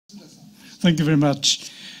Thank you very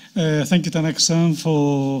much. Thank you, Tanaka-san,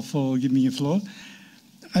 for giving me the floor.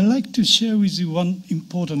 I'd like to share with you one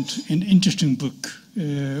important and interesting book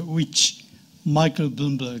which Michael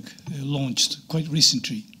Bloomberg launched quite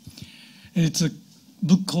recently. And it's a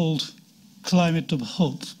book called Climate of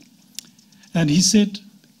Hope. And he said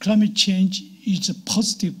climate change is a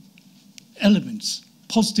positive elements,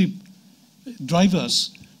 positive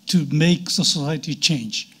drivers to make the society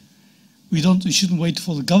change. We shouldn't wait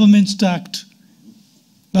for the governments to act,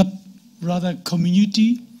 but rather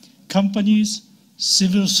community, companies,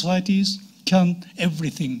 civil societies can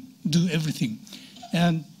do everything.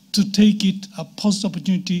 And to take it a positive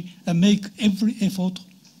opportunity and make every effort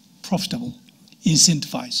profitable,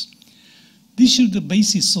 incentivize. This is the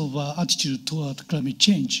basis of our attitude toward climate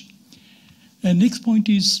change. And next point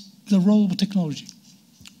is the role of technology.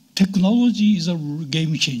 Technology is a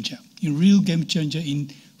game changer, a real game changer in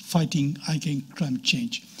fighting against climate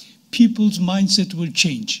change. People's mindset will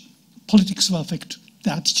change. Politics will affect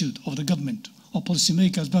the attitude of the government or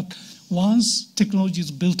policymakers, but once technology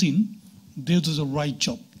is built in, they'll do the right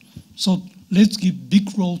job. So let's give big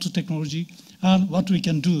role to technology and what we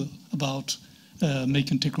can do about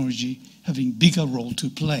making technology having bigger role to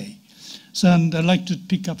play. So, and I'd like to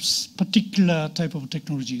pick up particular type of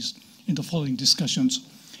technologies in the following discussions.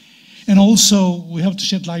 And also, we have to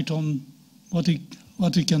shed light on what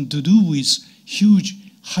we can do with huge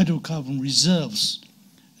hydrocarbon reserves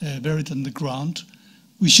buried in the ground.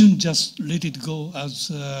 We shouldn't just let it go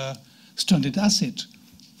as a stranded asset.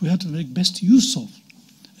 We have to make best use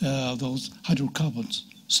of those hydrocarbons,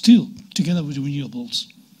 still together with renewables.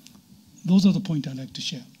 Those are the points I'd like to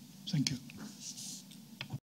share. Thank you.